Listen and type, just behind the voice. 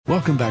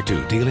Welcome back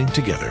to Dealing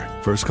Together.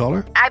 First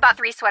caller? I bought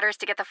 3 sweaters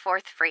to get the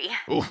 4th free.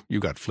 Oh, you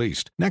got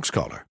fleeced. Next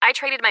caller? I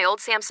traded my old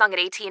Samsung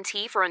at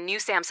AT&T for a new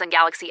Samsung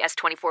Galaxy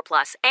S24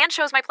 Plus and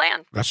chose my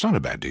plan. That's not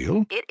a bad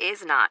deal. It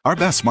is not. Our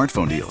best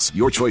smartphone deals.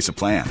 Your choice of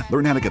plan.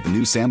 Learn how to get the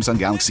new Samsung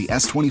Galaxy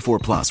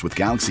S24 Plus with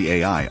Galaxy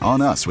AI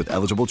on us with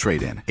eligible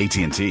trade-in.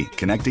 AT&T.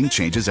 Connecting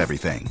changes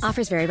everything.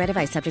 Offers vary by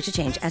device. Subject to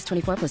change.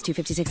 S24 plus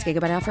 256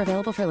 gigabyte offer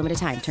available for a limited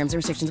time. Terms and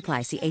restrictions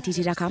apply. See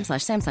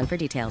att.com/Samsung for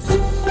details.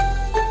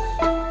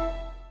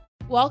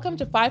 Welcome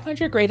to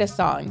 500 Greatest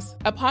Songs,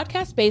 a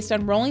podcast based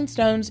on Rolling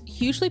Stone's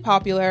hugely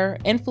popular,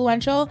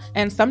 influential,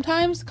 and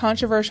sometimes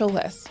controversial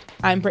list.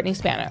 I'm Brittany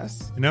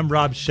Spanos. And I'm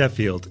Rob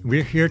Sheffield.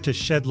 We're here to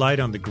shed light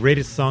on the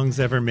greatest songs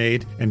ever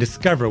made and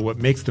discover what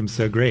makes them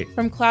so great.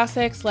 From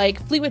classics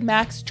like Fleetwood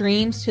Mac's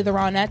Dreams to the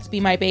Ronettes'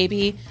 Be My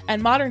Baby,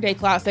 and modern-day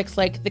classics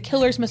like The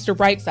Killer's Mr.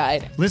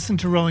 Brightside. Listen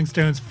to Rolling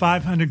Stone's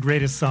 500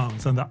 Greatest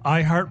Songs on the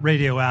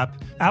iHeartRadio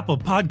app, Apple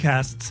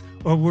Podcasts,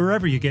 or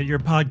wherever you get your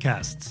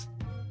podcasts.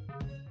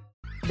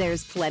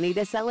 There's plenty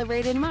to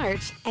celebrate in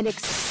March and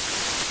National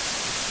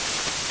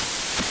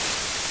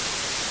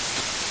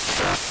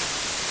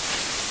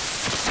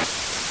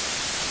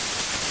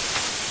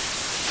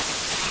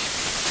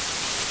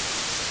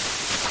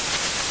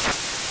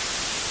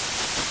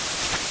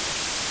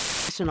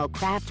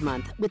Craft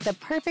Month with the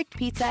perfect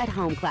pizza at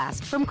home class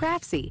from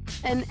Craftsy.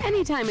 And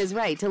anytime is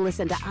right to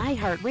listen to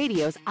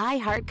iHeartRadio's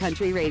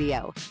iHeartCountry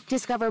Radio.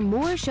 Discover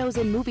more shows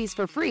and movies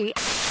for free.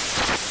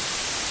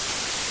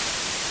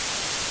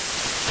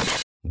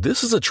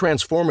 This is a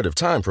transformative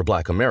time for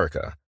Black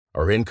America.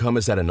 Our income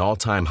is at an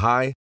all-time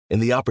high,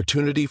 and the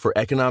opportunity for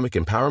economic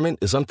empowerment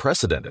is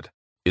unprecedented.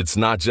 It's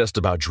not just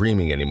about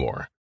dreaming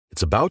anymore.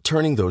 It's about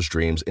turning those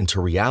dreams into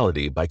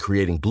reality by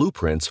creating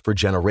blueprints for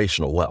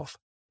generational wealth.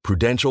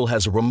 Prudential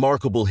has a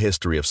remarkable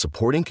history of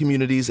supporting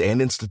communities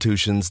and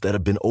institutions that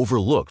have been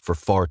overlooked for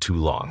far too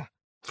long.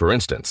 For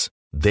instance,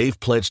 they've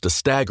pledged a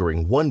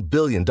staggering $1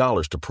 billion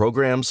to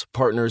programs,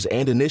 partners,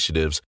 and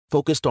initiatives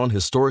focused on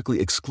historically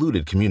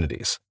excluded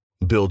communities.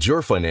 Build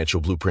your financial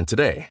blueprint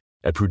today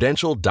at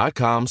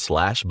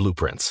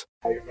prudential.com/blueprints.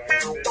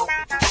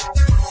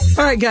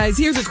 All right, guys,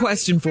 here's a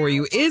question for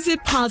you. Is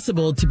it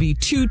possible to be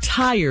too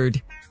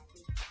tired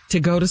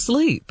to go to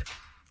sleep?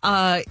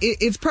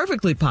 It's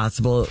perfectly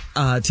possible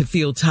to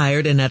feel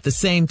tired and at the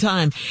same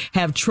time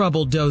have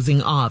trouble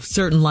dozing off.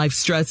 Certain life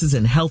stresses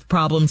and health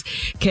problems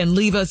can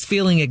leave us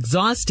feeling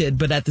exhausted,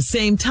 but at the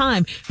same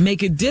time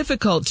make it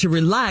difficult to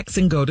relax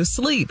and go to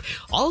sleep.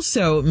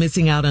 Also,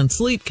 missing out on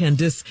sleep can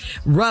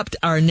disrupt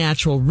our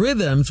natural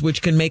rhythms,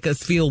 which can make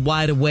us feel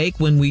wide awake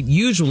when we'd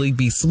usually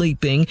be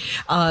sleeping.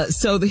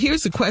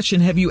 Here's the question.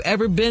 Have you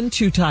ever been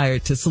too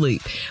tired to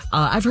sleep?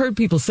 I've heard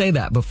people say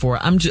that before.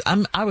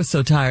 I was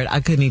so tired I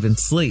couldn't even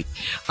sleep.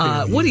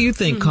 What do you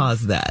think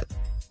caused that?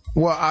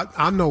 Well,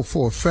 I know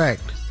for a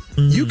fact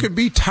you could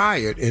be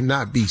tired and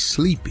not be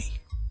sleepy.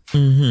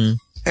 And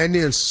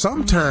then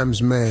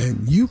sometimes,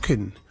 man,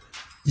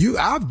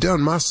 I've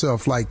done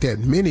myself like that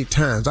many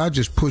times. I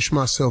just push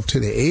myself to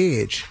the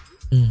edge.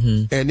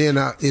 And then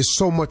it's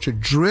so much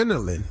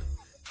adrenaline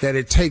that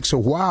it takes a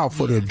while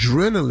for the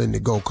adrenaline to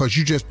go because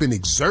you just been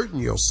exerting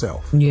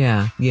yourself.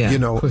 Yeah. You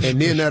know,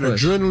 and then that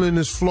adrenaline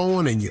is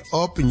flowing and you're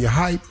up and you're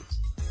hype.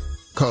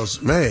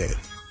 Because, man,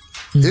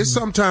 it's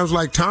sometimes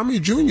like Tommy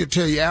Jr.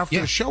 tell you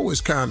after the show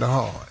is kind of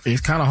hard.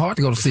 It's kind of hard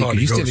to go to sleep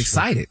because you're still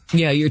excited.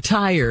 Yeah, you're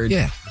tired.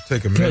 Yeah.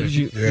 Take a minute. Because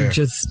you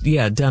just,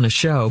 done a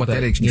show. But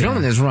that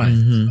adrenaline is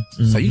running.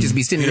 So you just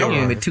be sitting in your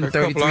room at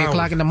 2:30, 3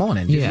 o'clock in the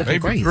morning. Yeah.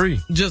 Maybe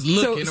 3. Just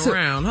looking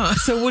around, huh?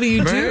 So what do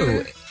you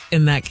do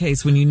in that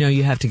case when you know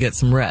you have to get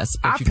some rest?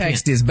 I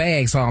packed this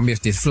bag so I'll miss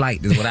this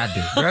flight is what I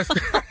do.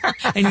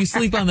 And you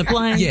sleep on the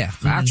plane? Yeah.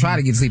 I try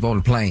to get sleep on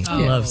the plane. I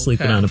love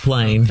sleeping on a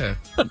plane.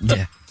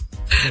 Yeah.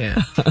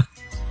 Yeah.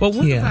 Well,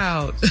 what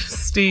about,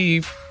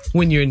 Steve,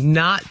 when you're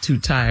not too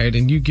tired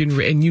and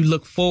you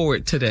look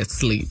forward to that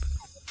sleep?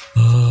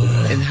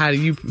 And how do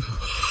you,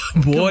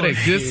 boy, that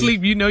good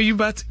sleep you know you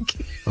about to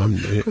get? I'm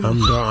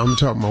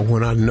talking about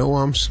when I know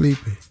I'm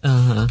sleeping.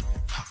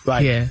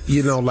 Like,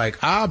 you know, like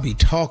I'll be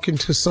talking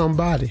to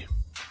somebody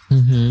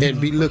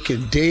and be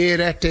looking dead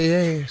at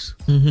their ass,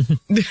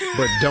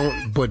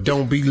 but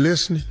don't be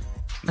listening.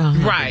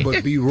 Right.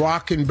 But be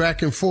rocking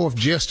back and forth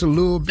just a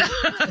little bit.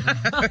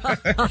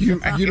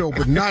 you know,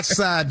 but not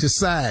side to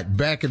side,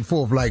 back and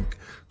forth, like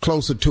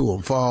closer to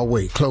him, far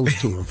away, close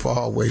to him,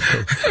 far away,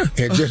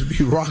 and just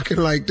be rocking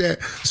like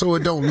that. So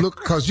it don't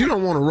look, cause you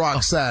don't want to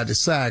rock side to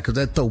side cause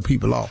that throw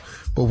people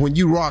off. But when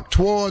you rock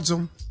towards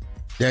them,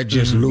 that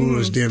just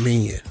lures them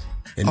in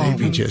and they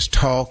be just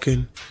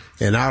talking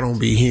and I don't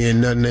be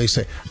hearing nothing they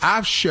say.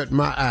 I've shut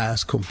my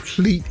eyes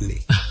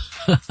completely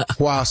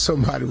while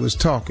somebody was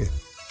talking.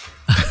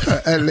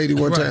 That lady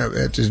one time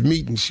at this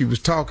meeting, she was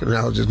talking and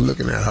I was just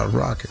looking at her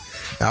rocking.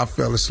 I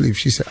fell asleep.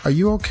 She said, "Are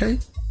you okay?"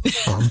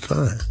 "Oh, I'm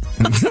fine."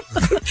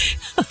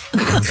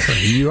 "I'm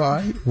fine. You all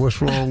right?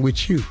 What's wrong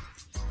with you?"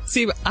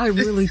 Steve, I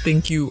really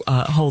think you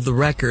hold the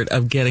record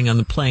of getting on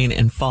the plane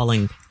and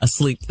falling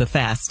asleep the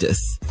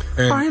fastest.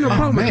 And I ain't no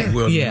problem with that.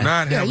 will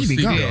not have a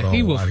seatbelt on.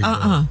 He will.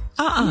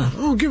 I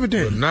don't give a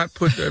damn. Will not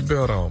put that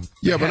belt on.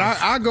 Yeah, but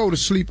I go to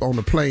sleep on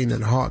the plane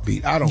in a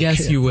heartbeat. I don't care.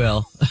 Yes, you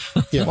will.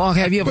 Yeah. Mark,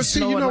 have you ever But see,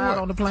 snored you know loud what?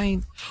 on the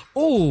plane?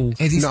 Oh,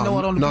 Has he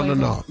snored on the plane?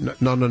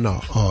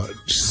 No.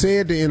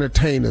 Said the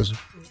entertainers,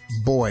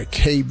 boy,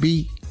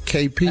 KP,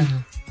 KB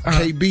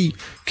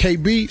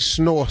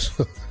snores.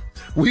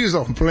 We was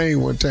on a plane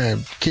one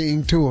time,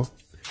 King Tour.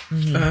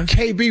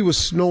 KB was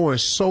snoring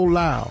so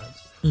loud.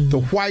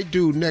 The white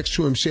dude next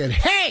to him said,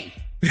 "Hey,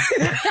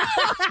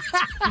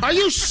 are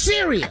you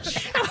serious?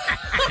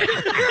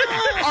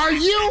 Are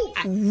you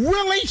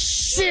really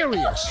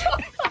serious?"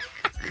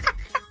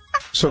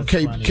 So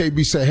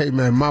KB said, "Hey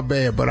man, my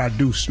bad, but I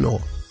do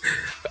snore."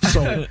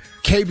 So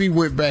KB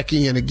went back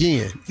in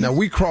again. Now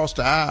we crossed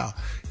the aisle.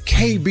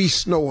 KB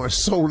snoring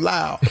so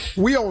loud.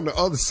 We on the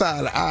other side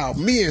of the aisle.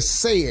 Me and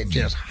Sayed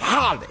just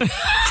hollering.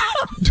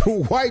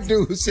 The white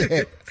dude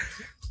said,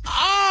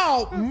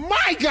 "Oh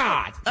my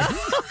God."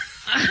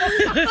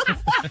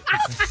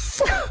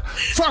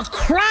 For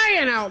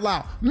crying out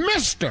loud,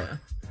 "Mister,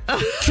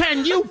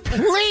 can you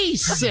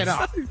please sit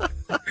up?"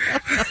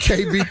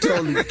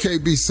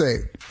 KB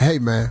said, "Hey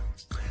man,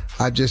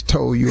 I just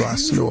told you I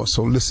snore,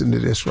 so listen to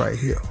this right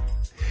here.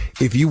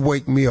 If you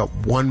wake me up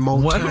one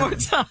more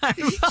time,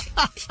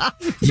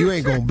 you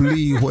ain't gonna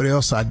believe what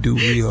else I do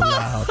real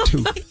loud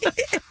too.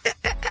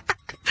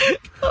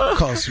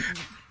 Cause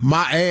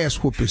my ass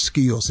whooping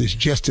skills is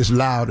just as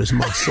loud as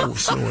my soul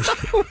snoring."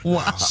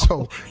 wow.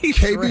 So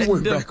KB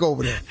went back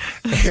over there,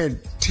 and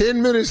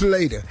 10 minutes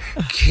later,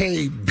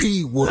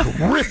 KB was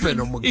ripping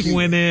him again. He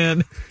went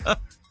in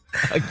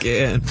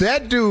again.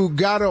 That dude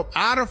got up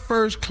out of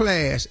first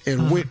class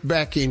and went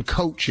back in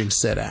coach and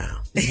sat down.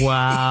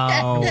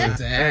 Wow.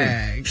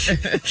 Dang.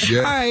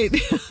 All right.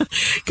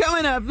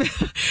 Coming up,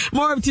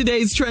 more of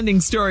today's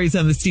trending stories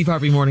on the Steve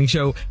Harvey Morning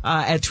Show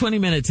at 20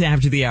 minutes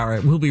after the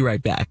hour. We'll be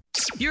right back.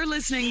 You're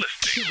listening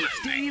to the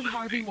Steve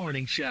Harvey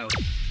Morning Show.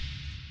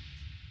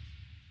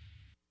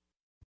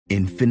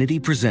 Infiniti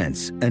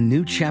presents a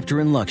new chapter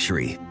in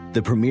luxury,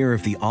 the premiere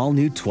of the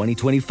all-new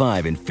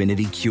 2025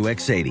 Infiniti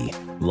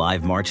QX80,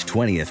 live March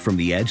 20th from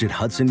the Edge at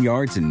Hudson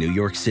Yards in New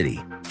York City,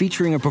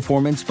 featuring a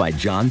performance by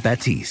John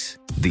Batiste.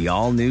 The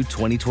all-new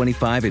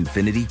 2025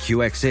 Infiniti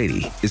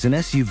QX80 is an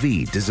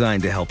SUV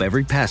designed to help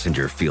every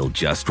passenger feel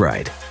just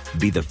right.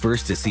 Be the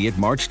first to see it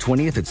March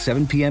 20th at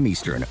 7 p.m.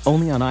 Eastern,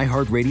 only on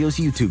iHeartRadio's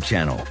YouTube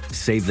channel.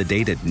 Save the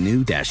date at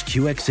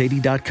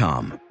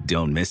new-QX80.com.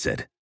 Don't miss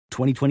it.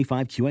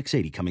 2025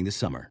 QX80 coming this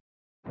summer.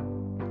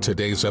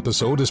 Today's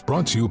episode is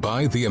brought to you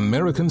by the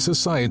American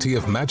Society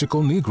of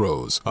Magical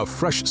Negroes, a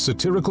fresh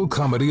satirical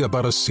comedy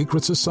about a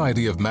secret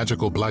society of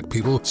magical black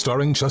people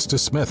starring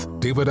Justice Smith,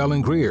 David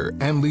Allen Greer,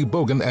 Ann Lee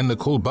Bogan, and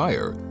Nicole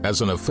Byer.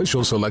 As an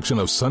official selection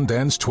of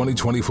Sundance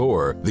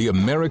 2024, the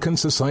American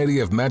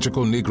Society of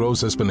Magical Negroes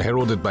has been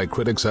heralded by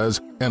critics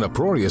as an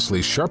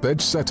uproariously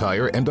sharp-edged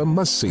satire and a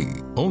must-see.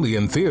 Only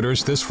in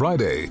theaters this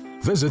Friday.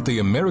 Visit the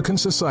American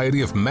Society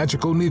of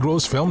Magical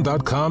Negroes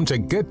Film.com to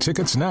get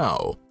tickets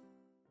now.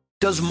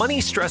 Does money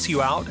stress you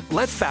out?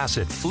 Let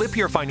Facet flip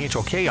your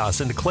financial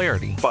chaos into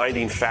clarity.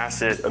 Finding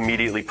Facet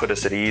immediately put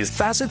us at ease.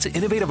 Facet's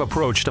innovative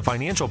approach to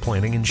financial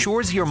planning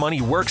ensures your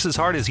money works as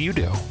hard as you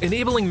do,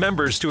 enabling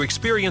members to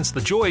experience the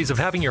joys of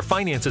having your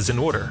finances in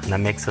order. And that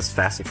makes us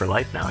Facet for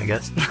life now, I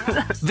guess.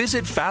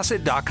 Visit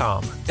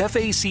Facet.com,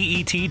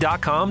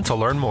 FACET.com to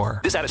learn more.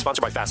 This ad is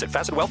sponsored by Facet.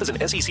 Facet Wealth is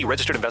an SEC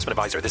registered investment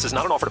advisor. This is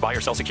not an offer to buy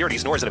or sell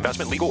securities, nor is it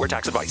investment, legal, or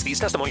tax advice. These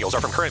testimonials are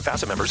from current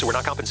Facet members who are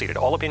not compensated.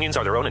 All opinions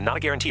are their own and not a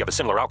guarantee of a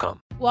similar outcome.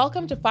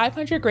 Welcome to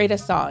 500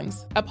 Greatest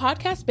Songs, a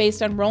podcast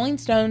based on Rolling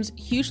Stone's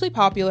hugely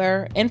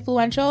popular,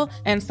 influential,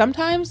 and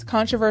sometimes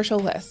controversial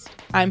list.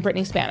 I'm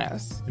Brittany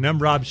Spanos. And I'm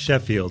Rob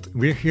Sheffield.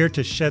 We're here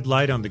to shed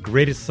light on the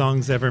greatest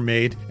songs ever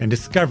made and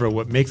discover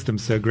what makes them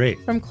so great.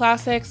 From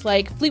classics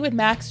like Fleetwood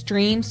Mac's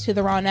Dreams to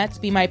the Ronettes'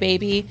 Be My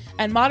Baby,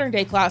 and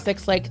modern-day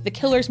classics like The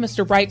Killer's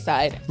Mr.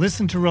 Brightside.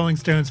 Listen to Rolling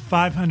Stone's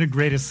 500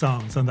 Greatest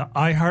Songs on the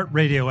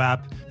iHeartRadio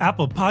app,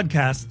 Apple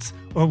Podcasts,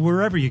 or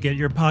wherever you get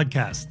your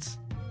podcasts.